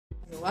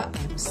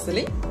everyone, I'm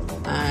Celine,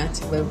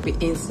 and we've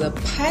been in the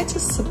pet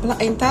supply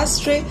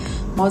industry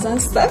more than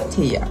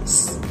 70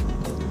 years.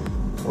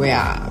 We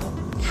are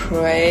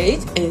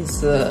pride in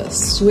the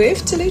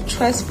swiftly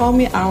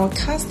transforming our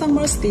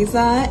customers'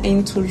 design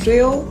into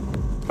real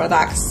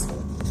products.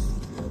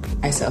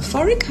 As a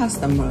foreign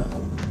customer,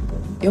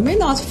 you may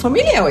not be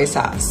familiar with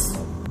us,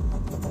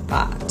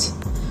 but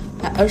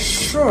I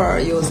assure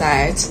you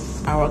that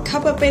our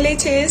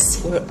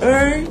capabilities will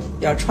earn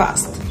your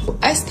trust. To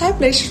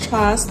establish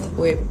trust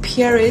with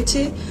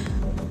purity,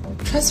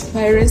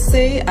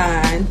 transparency,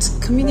 and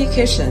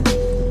communication,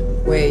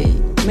 we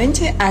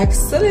maintain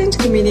excellent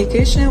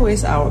communication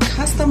with our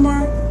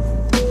customer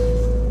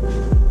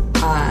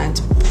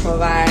and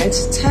provide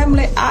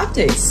timely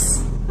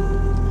updates.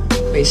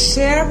 We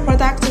share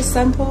product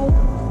sample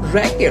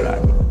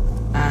regularly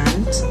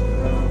and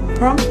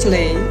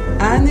promptly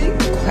any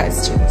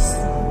questions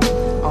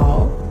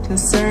or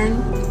concern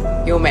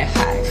you may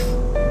have.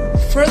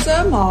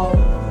 Furthermore,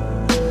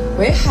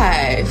 we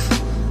have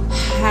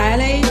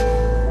highly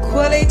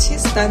quality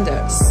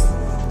standards.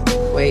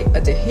 We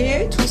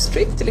adhere to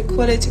strictly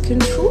quality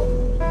control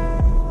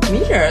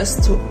measures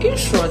to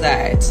ensure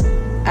that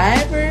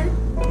every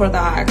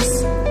product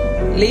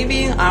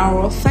leaving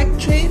our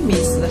factory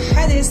meets the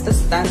highest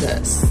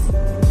standards.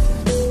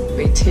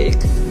 We take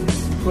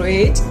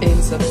pride in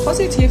the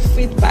positive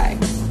feedback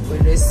we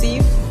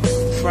receive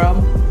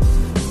from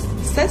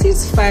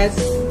satisfied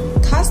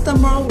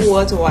customers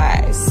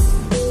worldwide.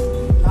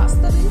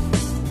 Lastly,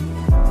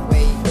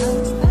 we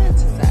understand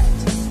that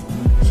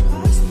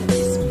trust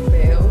is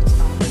built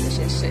on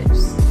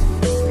relationships.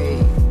 We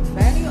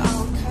value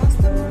our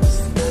customers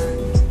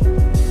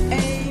and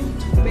aim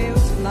to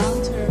build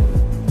long-term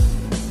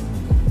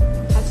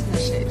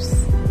partnerships.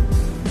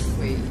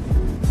 We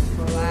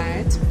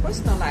provide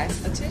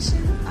personalized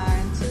attention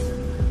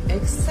and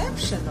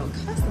exceptional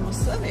customer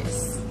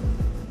service.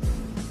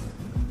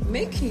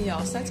 Making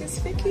your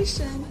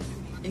satisfaction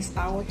is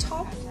our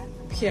top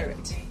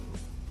priority.